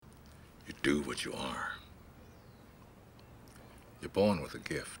do what you are. You're born with a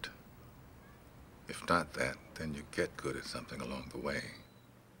gift. If not that, then you get good at something along the way.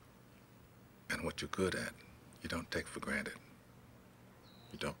 And what you're good at, you don't take for granted.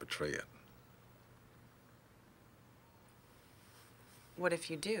 You don't betray it. What if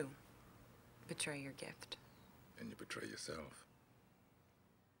you do betray your gift? And you betray yourself.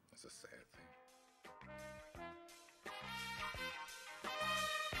 That's a sad thing.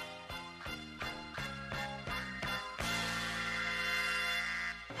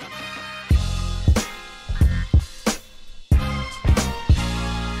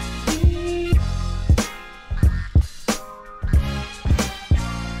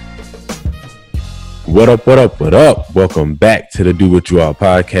 What up, what up, what up? Welcome back to the Do What You Are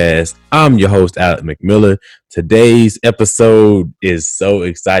podcast. I'm your host, Alec McMillan. Today's episode is so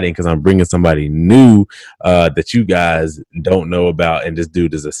exciting because I'm bringing somebody new that you guys don't know about. And this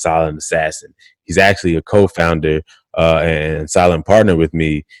dude is a silent assassin. He's actually a co-founder and silent partner with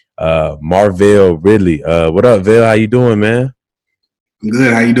me, Marvell Ridley. What up, Vale? How you doing, man? I'm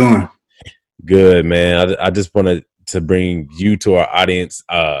good. How you doing? Good, man. I just wanted to bring you to our audience.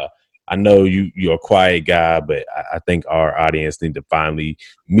 I know you're a quiet guy, but I think our audience need to finally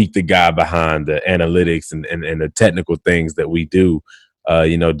meet the guy behind the analytics and the technical things that we do.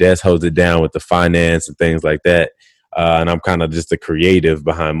 Des holds it down with the finance and things like that. And I'm kind of just the creative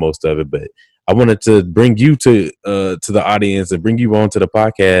behind most of it. But I wanted to bring you to the audience and bring you on to the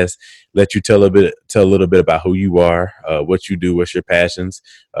podcast, let you tell a little bit about who you are, what you do, what's your passions,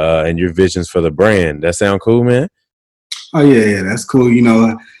 and your visions for the brand. That sound cool, man? Oh yeah, that's cool.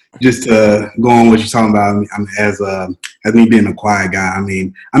 Just to go on what you're talking about, as me being a quiet guy. I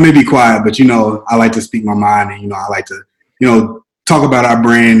mean, I may be quiet, but I like to speak my mind, and I like to talk about our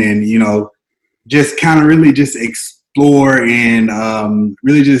brand, and just kind of really just explore and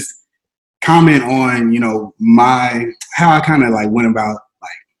really just comment on how I kind of like went about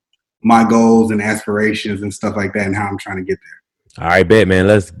like my goals and aspirations and stuff like that, and how I'm trying to get there. All right, bet, man.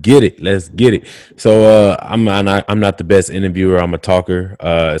 Let's get it. So I'm not the best interviewer. I'm a talker.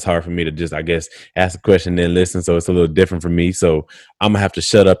 It's hard for me to just, I guess, ask a question and then listen. So it's a little different for me. So I'm gonna have to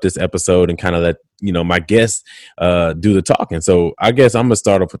shut up this episode and kind of let my guests do the talking. So I guess I'm gonna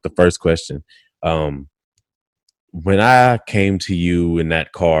start off with the first question. When I came to you in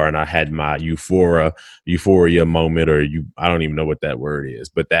that car and I had my euphoria moment, or I don't even know what that word is,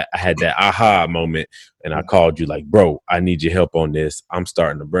 but that I had that aha moment and I called you like, bro, I need your help on this. I'm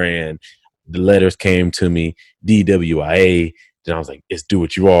starting a brand. The letters came to me, DWIA. Then I was like, it's Do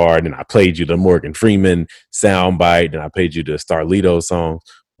What You Are. And then I played you the Morgan Freeman soundbite. And I played you the Starlito song.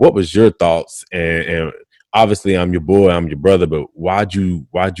 What was your thoughts? And obviously I'm your boy, I'm your brother, but why'd you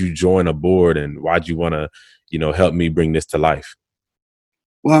join a board, and why'd you want to help me bring this to life?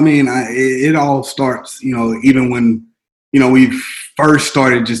 Well, I mean, it all starts, even when, we first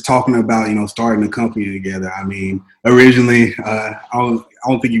started just talking about, starting a company together. I mean, originally, I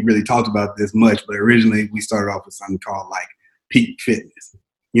don't think you really talked about this much, but originally we started off with something called like Peak Fitness,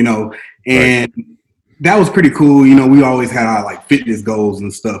 and Right. that was pretty cool. We always had our like fitness goals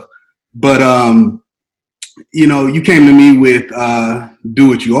and stuff, but, you came to me with Do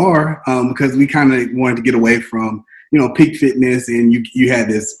What You Are because we kind of wanted to get away from, peak fitness, and you had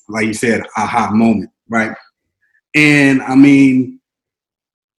this, like you said, aha moment, right? And I mean,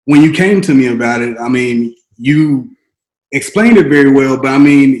 when you came to me about it, I mean, you explained it very well, but I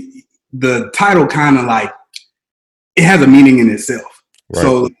mean, the title kind of like, it has a meaning in itself. Right.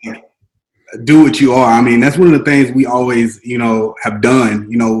 So like, Do What You Are. I mean, that's one of the things we always, have done,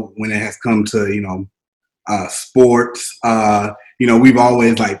 when it has come to, sports. We've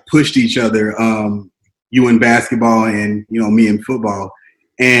always like pushed each other, you in basketball and, me in football.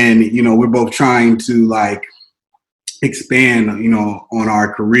 And, we're both trying to like expand, on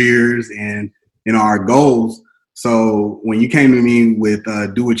our careers and, our goals. So when you came to me with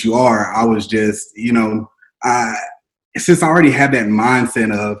Do What You Are, I was just, since I already had that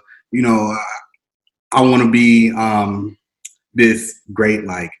mindset of, I want to be this great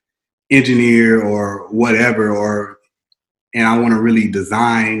like engineer or whatever, and I want to really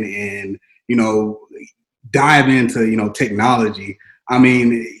design and dive into technology. I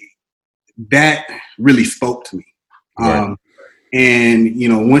mean, that really spoke to me. Right.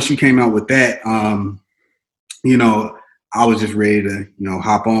 And once you came out with that, I was just ready to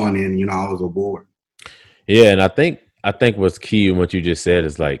hop on, and I was aboard. Yeah, and I think what's key in what you just said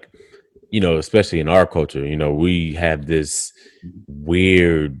is like, especially in our culture, we have this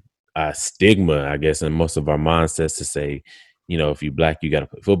weird stigma, I guess, in most of our mindsets to say, if you black, you got to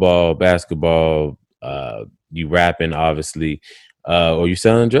play football, basketball, you rapping, obviously. or you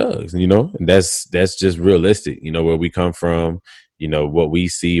selling drugs, you know, and that's just realistic, you know, where we come from, you know, what we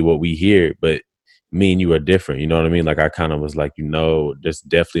see, what we hear, but me and you are different, you know what I mean? Like I kind of was like, you know, there's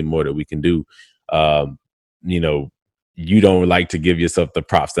definitely more that we can do. Um, you know, you don't like to give yourself the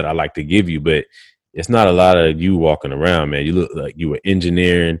props that I like to give you, but it's not a lot of you walking around, man. You look like you were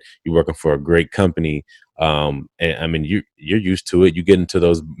engineering, you're working for a great company. And I mean, you're used to it. You get into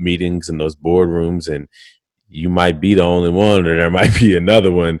those meetings and those boardrooms, and you might be the only one, or there might be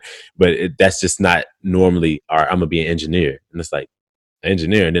another one, but that's just not normally. All right, I'm gonna be an engineer, and it's like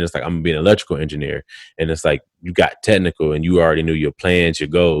engineer, and then it's like I'm gonna be an electrical engineer, and it's like you got technical, and you already knew your plans, your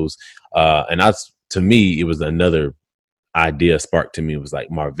goals, and that's to me, it was another idea sparked to me. It was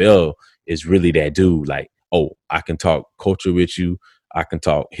like Marvell is really that dude. Like, oh, I can talk culture with you. I can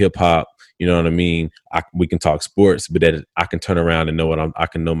talk hip hop. You know what I mean? We can talk sports, but that I can turn around and know what I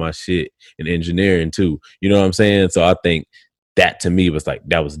can know my shit in engineering too. You know what I'm saying? So I think that to me was like,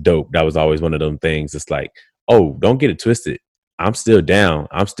 that was dope. That was always one of them things. It's like, oh, don't get it twisted. I'm still down.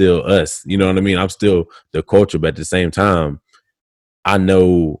 I'm still us. You know what I mean? I'm still the culture, but at the same time, I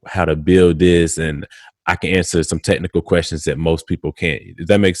know how to build this, and I can answer some technical questions that most people can't. Does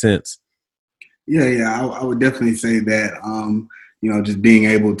that make sense? Yeah, I would definitely say that. You know, just being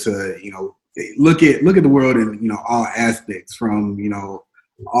able to, you know, look at the world in, you know, all aspects from, you know,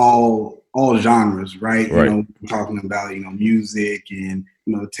 all genres, right? You Right. know, we're talking about, you know, music and,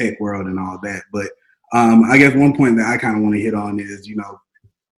 you know, tech world and all that. But I guess one point that I kind of want to hit on is, you know,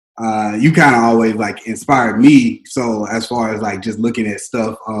 you kind of always like inspired me. So as far as like just looking at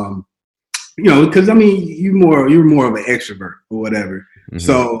stuff, you know, because I mean, you're more of an extrovert or whatever. Hmm.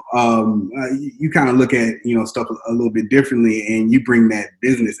 So you kind of look at, you know, stuff a little bit differently, and you bring that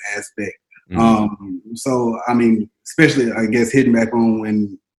business aspect. Hmm. So I mean, especially I guess hitting back on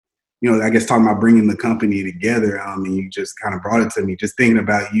when, you know, I guess talking about bringing the company together. And you just kind of brought it to me, just thinking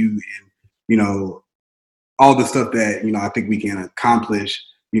about you and, you know, all the stuff that, you know, I think we can accomplish,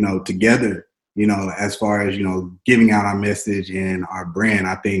 you know, together. You know, as far as, you know, giving out our message and our brand,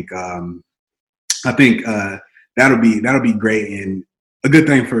 I think that'll be great and a good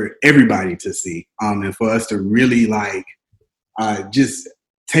thing for everybody to see. And for us to really like just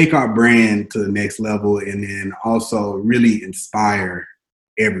take our brand to the next level, and then also really inspire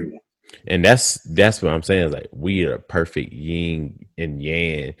everyone. And that's what I'm saying. Is like we are a perfect yin and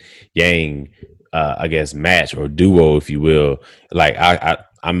yang, I guess match or duo, if you will. Like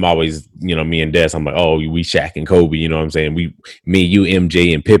I'm always, you know, me and Des, I'm like, oh, we Shaq and Kobe, you know what I'm saying? Me, you,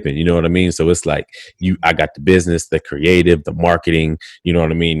 MJ, and Pippen, you know what I mean? So it's like I got the business, the creative, the marketing, you know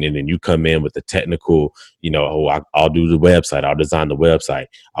what I mean? And then you come in with the technical, you know, oh, I'll do the website, I'll design the website,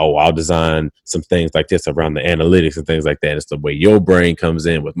 oh, I'll design some things like this around the analytics and things like that. It's the way your brain comes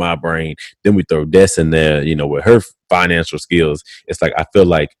in with my brain. Then we throw Des in there, you know, with her financial skills. It's like I feel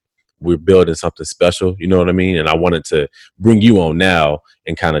like we're building something special, you know what I mean? And I wanted to bring you on now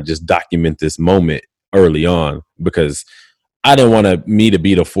and kind of just document this moment early on, because I didn't want me to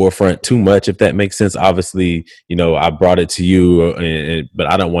be the forefront too much, if that makes sense. Obviously, you know, I brought it to you, but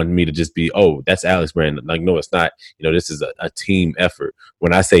I don't want me to just be, oh, that's Alex brand. Like, no, it's not. You know, this is a team effort.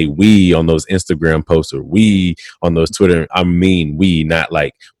 When I say we on those Instagram posts or we on those Twitter, I mean we, not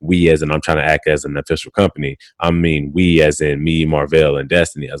like we as in I'm trying to act as an official company. I mean we as in me, Marvell, and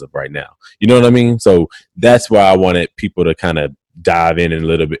Destiny as of right now. You know what I mean? So that's why I wanted people to kind of dive in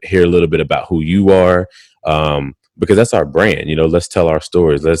and hear a little bit about who you are. Because that's our brand, you know. Let's tell our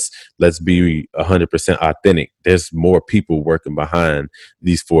stories. Let's be 100% authentic. There's more people working behind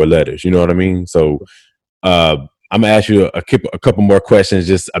these four letters. You know what I mean? So I'm gonna ask you a couple more questions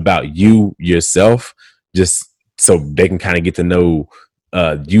just about you yourself, just so they can kind of get to know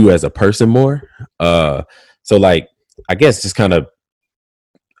you as a person more. So like, I guess just kind of,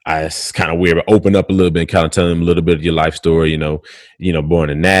 it's kind of weird, but open up a little bit and kind of tell them a little bit of your life story. You know, born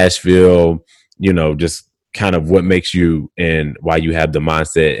in Nashville. You know, just kind of what makes you and why you have the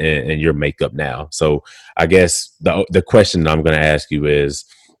mindset and your makeup now. So I guess the question I'm going to ask you is,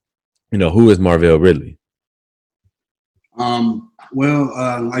 you know, who is Marvell Ridley? Well,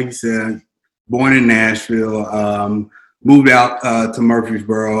 like you said, born in Nashville, moved out to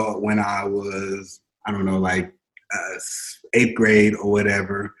Murfreesboro when I was, I don't know, like eighth grade or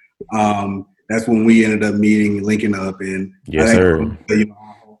whatever. That's when we ended up meeting, linking up, and Yes, sir. You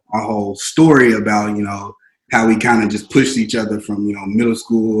know, our whole story about, you know, how we kind of just pushed each other from, you know, middle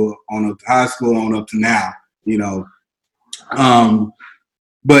school on up to high school on up to now, you know.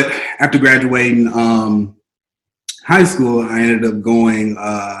 But after graduating high school, I ended up going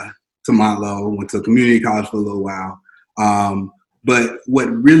to Montlow, went to community college for a little while. But what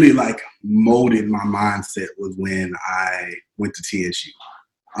really like molded my mindset was when I went to TSU.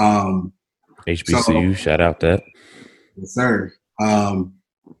 HBCU, shout out that. Yes, sir.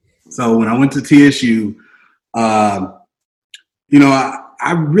 So when I went to TSU, I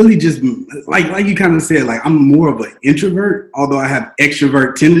really just like you kind of said, like I'm more of an introvert, although I have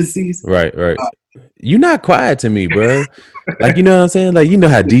extrovert tendencies. Right. You're not quiet to me, bro. Like, you know what I'm saying? Like, you know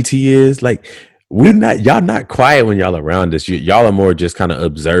how DT is. Like, y'all not quiet when y'all around us. Y'all are more just kind of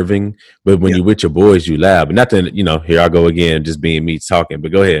observing. But when you're with your boys, you loud. But not that, here I go again, just being me talking.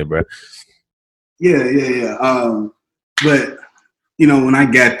 But go ahead, bro. Yeah. But when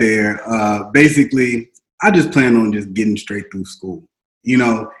I got there, basically, I just planned on just getting straight through school.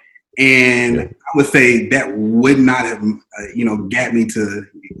 And I would say that would not have, got me to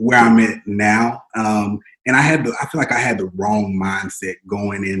where I'm at now. And I feel like I had the wrong mindset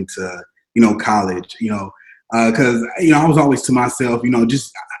going into, college, because, I was always to myself, I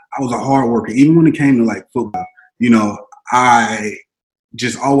was a hard worker. Even when it came to like football, I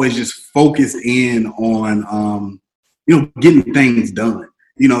just always just focused in on, getting things done,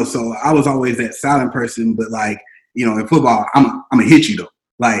 so I was always that silent person, but like, in football, I'm gonna hit you though.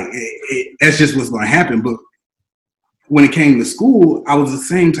 Like that's just what's going to happen. But when it came to school, I was the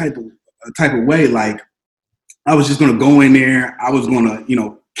same type of way. Like I was just going to go in there. I was going to,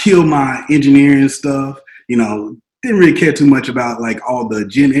 kill my engineering stuff. Didn't really care too much about like all the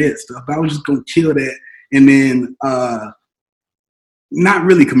gen ed stuff. But I was just going to kill that, and then not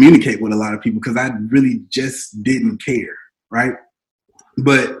really communicate with a lot of people because I really just didn't care, right?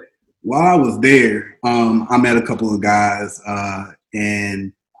 But while I was there, I met a couple of guys.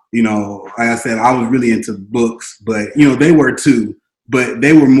 And, like I said, I was really into books, but, they were too, but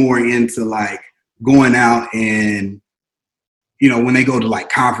they were more into like going out and, when they go to like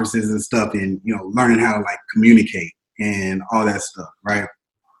conferences and stuff and, learning how to like communicate and all that stuff. Right.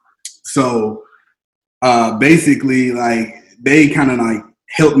 So, basically like they kind of like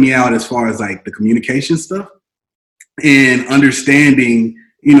helped me out as far as like the communication stuff and understanding,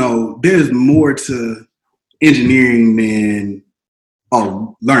 there's more to engineering than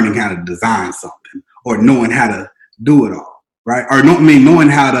learning how to design something or knowing how to do it all, right? Or knowing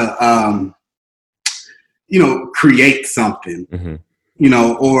how to, create something,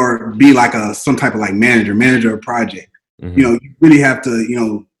 or be like some type of like manager of project. You really have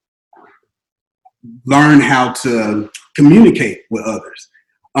to, learn how to communicate with others.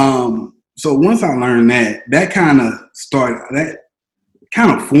 So once I learned that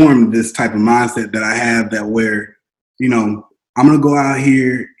kind of formed this type of mindset that I have that where, I'm going to go out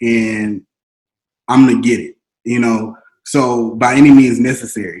here and I'm going to get it, so by any means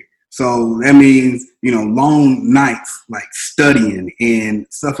necessary. So that means, long nights, like studying and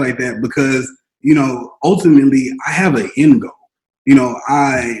stuff like that, because, ultimately I have an end goal.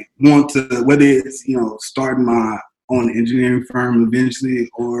 I want to, whether it's, starting my own engineering firm eventually,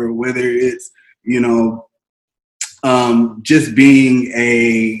 or whether it's, just being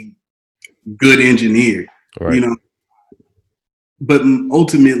a good engineer, right. But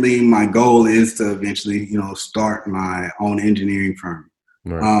ultimately, my goal is to eventually, start my own engineering firm.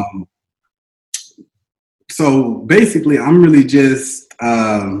 Right. So basically, I'm really just,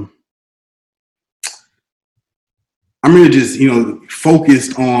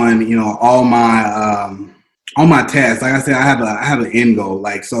 focused on, all my tasks. Like I said, I have an end goal.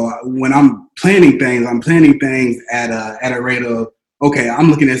 Like so, when I'm planning things at a rate of okay, I'm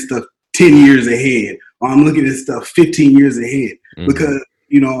looking at stuff 10 years ahead. Or I'm looking at stuff 15 years ahead. Because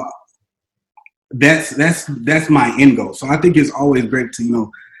that's my end goal. So I think it's always great to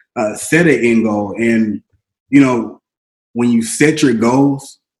set an end goal, and when you set your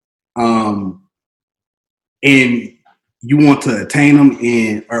goals, and you want to attain them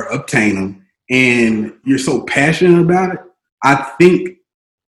or obtain them, and you're so passionate about it, I think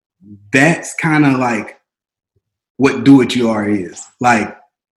that's kind of like what Do What You Are is. Like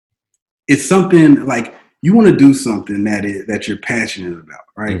it's something like you want to do something that you're passionate about,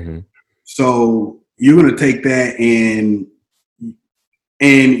 right? So you're going to take that and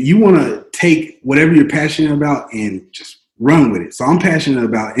you want to take whatever you're passionate about and just run with it. So I'm passionate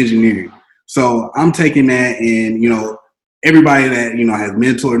about engineering. So I'm taking that and, everybody that, has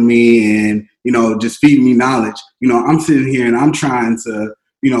mentored me and, just feeding me knowledge, I'm sitting here and I'm trying to,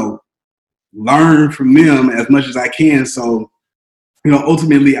 learn from them as much as I can. So,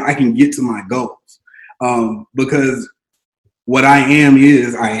 ultimately I can get to my goals. Because what I am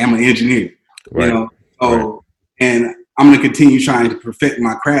an engineer, right. Right. And I'm going to continue trying to perfect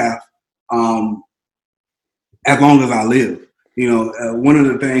my craft, as long as I live. One of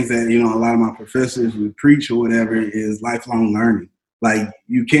the things that, a lot of my professors would preach or whatever is lifelong learning. Like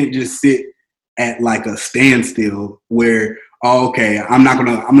you can't just sit at like a standstill where, oh, okay, I'm not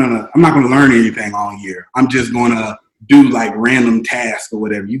gonna learn anything all year. I'm just gonna do like random tasks or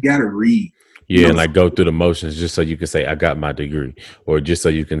whatever. You gotta read. Yeah, and like go through the motions just so you can say I got my degree, or just so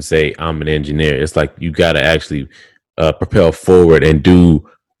you can say I'm an engineer. It's like you got to actually propel forward and do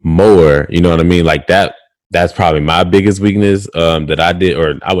more. You know what I mean? Like that. That's probably my biggest weakness that I did,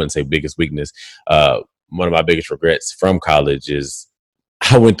 or I wouldn't say biggest weakness. One of my biggest regrets from college is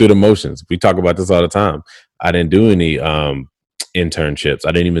I went through the motions. We talk about this all the time. I didn't do any internships.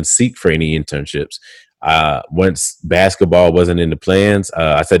 I didn't even seek for any internships. Once basketball wasn't in the plans,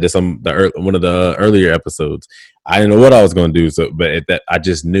 I said this on one of the earlier episodes. I didn't know what I was going to do. So, but at that, I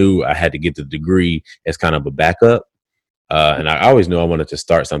just knew I had to get the degree as kind of a backup. And I always knew I wanted to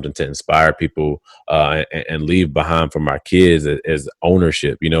start something to inspire people and leave behind for my kids as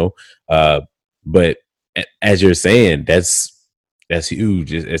ownership, you know. But as you're saying, that's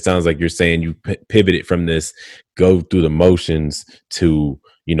huge. It sounds like you're saying you pivoted from this, go through the motions to,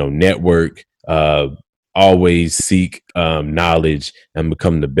 you know, network, always seek knowledge and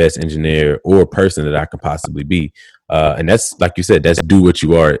become the best engineer or person that I could possibly be. And that's, like you said, that's do what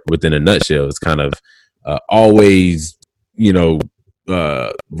you are within a nutshell. It's kind of always, you know,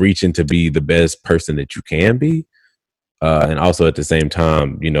 reaching to be the best person that you can be. And also at the same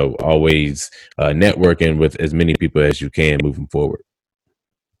time, you know, always networking with as many people as you can moving forward.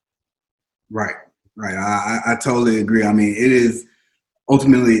 Right. I totally agree. I mean, it is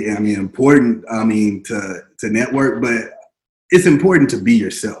ultimately, I mean, important, I mean, to network, but it's important to be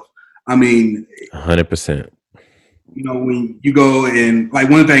yourself. I mean, 100%. You know, when you go and like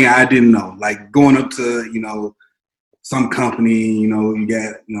one thing I didn't know, like going up to, you know, some company, you know, you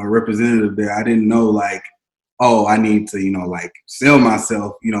got, you know, a representative there. I didn't know like, oh, I need to, you know, like sell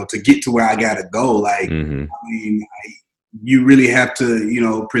myself, you know, to get to where I got to go. Like, I mean, you really have to, you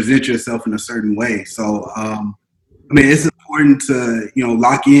know, present yourself in a certain way. So, I mean, it's important to, you know,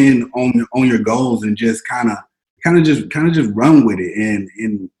 lock in on your goals and just kind of just run with it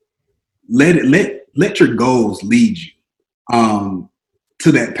and let your goals lead you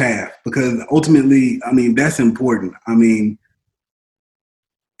to that path, because ultimately, I mean, that's important. I mean,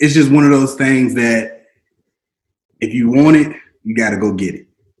 it's just one of those things that if you want it, you got to go get it.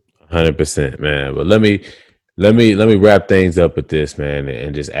 100%, man. But let me wrap things up with this, man,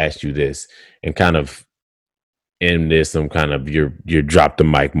 and just ask you this and kind of end this some kind of your drop the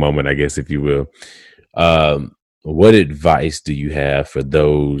mic moment, I guess, if you will. What advice do you have for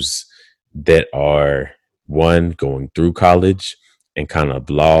those that are, one, going through college and kind of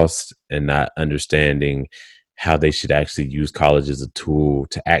lost and not understanding how they should actually use college as a tool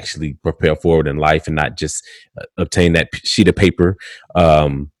to actually prepare forward in life and not just obtain that sheet of paper,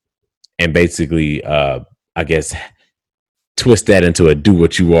 and basically, I guess, twist that into a do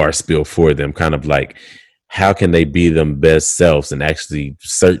what you are spill for them, kind of like how can they be them best selves and actually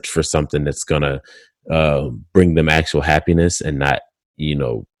search for something that's going to bring them actual happiness and not, you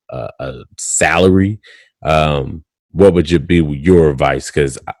know, a salary. What would be your advice?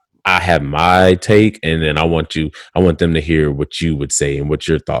 Because I have my take, and then I want them to hear what you would say and what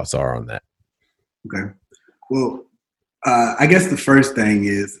your thoughts are on that. Okay. Well, I guess the first thing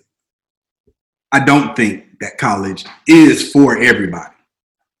is I don't think that college is for everybody.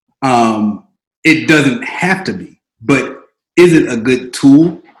 It doesn't have to be, but is it a good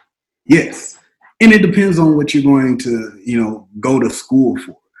tool? Yes. And it depends on what you're going to, you know, go to school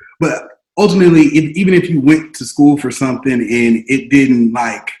for. But ultimately, even if you went to school for something and it didn't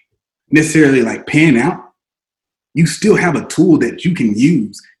like necessarily like pan out, you still have a tool that you can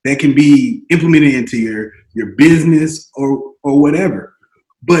use that can be implemented into your business or whatever.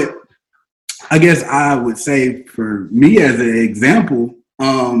 But I guess I would say for me as an example,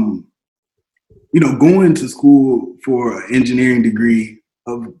 you know, going to school for an engineering degree,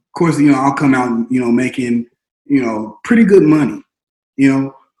 of course, you know, I'll come out, you know, making, you know, pretty good money, you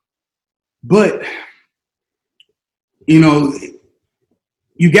know, but, you know,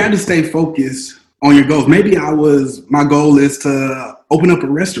 you got to stay focused on your goals. Maybe my goal is to open up a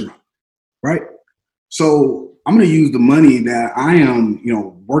restaurant, right? So I'm going to use the money that I am, you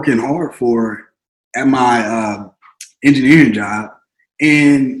know, working hard for at my engineering job.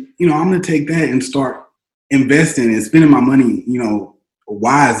 And, you know, I'm going to take that and start investing and spending my money, you know,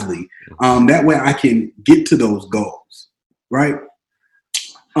 wisely. That way I can get to those goals, right?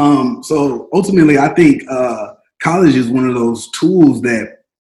 So ultimately, I think college is one of those tools that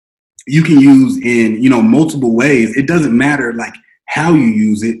you can use in, you know, multiple ways. It doesn't matter like how you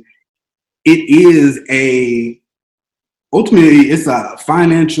use it. It is ultimately it's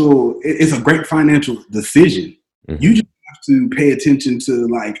a great financial decision. Mm-hmm. You just have to pay attention to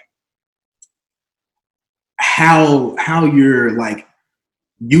like how you're like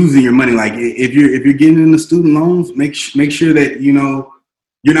using your money. Like if you're getting into student loans, make sure that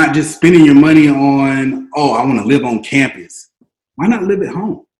you're not just spending your money on, oh, I want to live on campus. Why not live at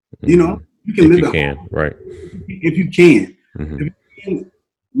home? You can live at home, right? If you can. If you can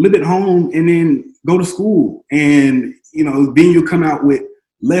live at home and then go to school, and then you'll come out with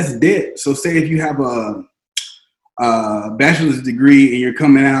less debt. So say if you have a bachelor's degree and you're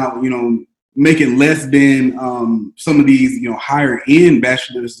coming out, making less than some of these, higher end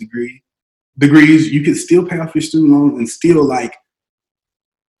bachelor's degrees, you can still pay off your student loans and still like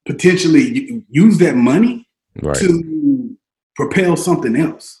potentially use that money to propel something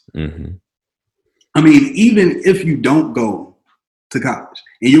else. I mean, even if you don't go to college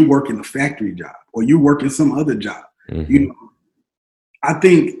and you're working a factory job or you're working some other job, I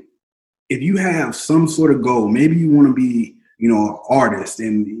think if you have some sort of goal, maybe you want to be, an artist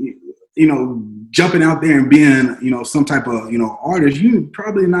and, jumping out there and being, some type of, artist, you're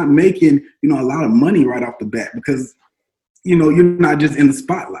probably not making, a lot of money right off the bat because, you're not just in the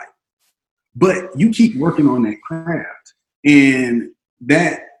spotlight. But you keep working on that craft, and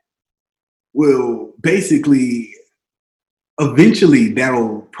that will basically, eventually,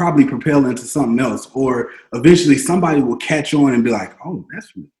 that'll probably propel into something else, or eventually somebody will catch on and be like, "Oh,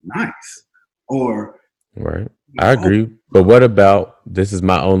 that's really nice," or right. I agree, but what about this? Is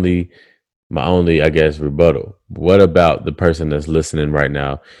my only, I guess, rebuttal. What about the person that's listening right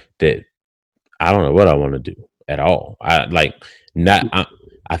now that I don't know what I want to do at all? I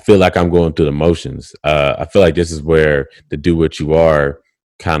feel like I'm going through the motions. I feel like this is where the do what you are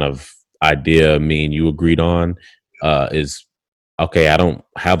kind of idea me and you agreed on is okay. I don't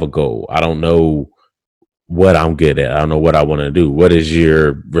have a goal. I don't know what I'm good at. I don't know what I want to do. What is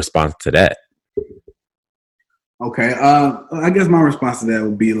your response to that? Okay. I guess my response to that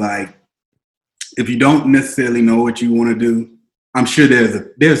would be like, if you don't necessarily know what you want to do, I'm sure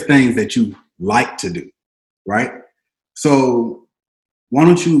there's things that you like to do, right? So why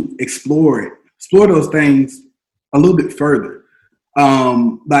don't you explore those things a little bit further?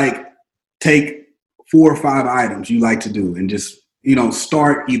 Like take 4 or 5 items you like to do and just,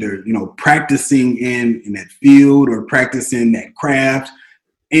 start either, practicing in that field or practicing that craft.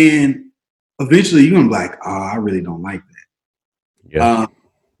 And eventually you're going to be like, oh, I really don't like that. Yeah.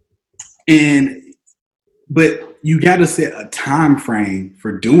 But you got to set a time frame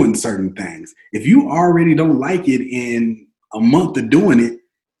for doing certain things. If you already don't like it in a month of doing it,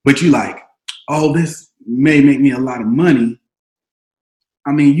 but you like, oh, this may make me a lot of money.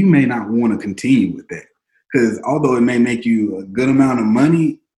 I mean, you may not want to continue with that because although it may make you a good amount of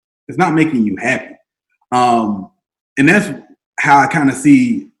money, it's not making you happy. And that's how I kind of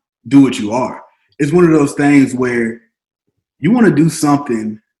see do what you are. It's one of those things where you want to do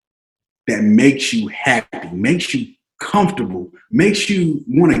something that makes you happy, makes you comfortable, makes you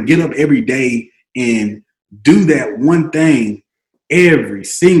want to get up every day and do that one thing every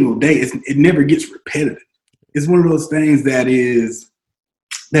single day. It never gets repetitive. It's one of those things that is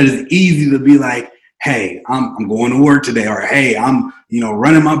easy to be like, hey, I'm going to work today, or hey, I'm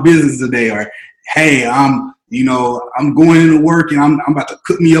running my business today, or hey, I'm going into work and I'm about to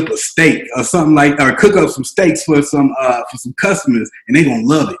cook me up a steak or something like that, or cook up some steaks for some customers and they're gonna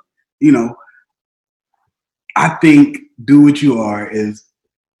love it. I think do what you are is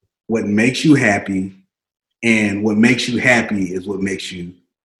what makes you happy, and what makes you happy is what makes you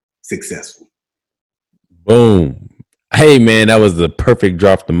successful. Boom. Hey man, that was the perfect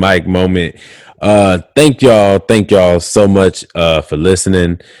drop the mic moment. Thank y'all so much for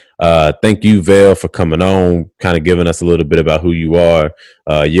listening. Thank you, Vale, for coming on, kind of giving us a little bit about who you are,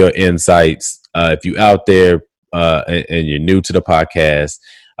 your insights. If you out there and you're new to the podcast,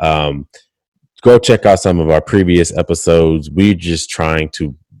 go check out some of our previous episodes. We're just trying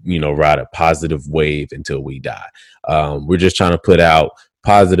to, ride a positive wave until we die. We're just trying to put out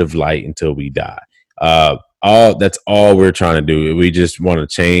positive light until we die. That's all we're trying to do. We just want to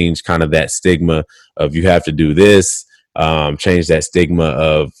change kind of that stigma of you have to do this, change that stigma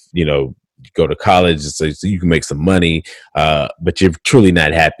of, go to college so you can make some money, but you're truly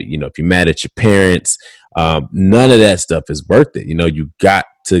not happy. If you're mad at your parents, none of that stuff is worth it. You got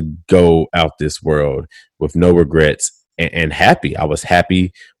to go out this world with no regrets and happy. I was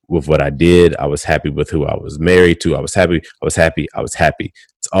happy with what I did. I was happy with who I was married to. I was happy.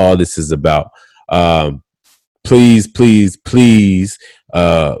 It's all this is about. Please rate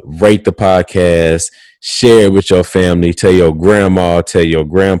the podcast, share it with your family, tell your grandma, tell your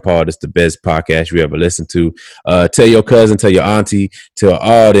grandpa this is the best podcast you ever listened to. Tell your cousin, tell your auntie, tell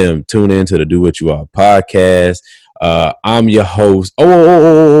all them, tune in to the Do What You Are podcast. I'm your host.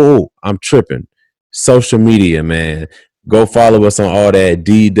 I'm tripping. Social media, man. Go follow us on all that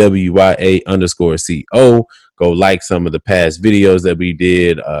DWYA_CO. Go like some of the past videos that we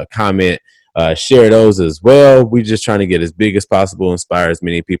did. Comment, share those as well. We're just trying to get as big as possible, inspire as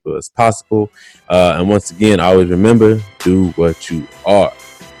many people as possible. And once again, always remember, do what you are.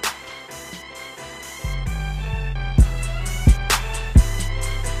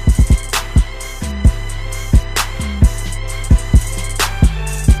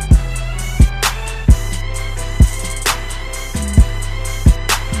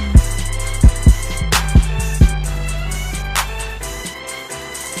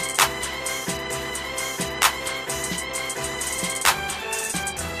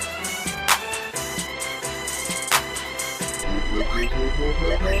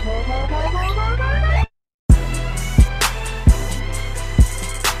 Bye.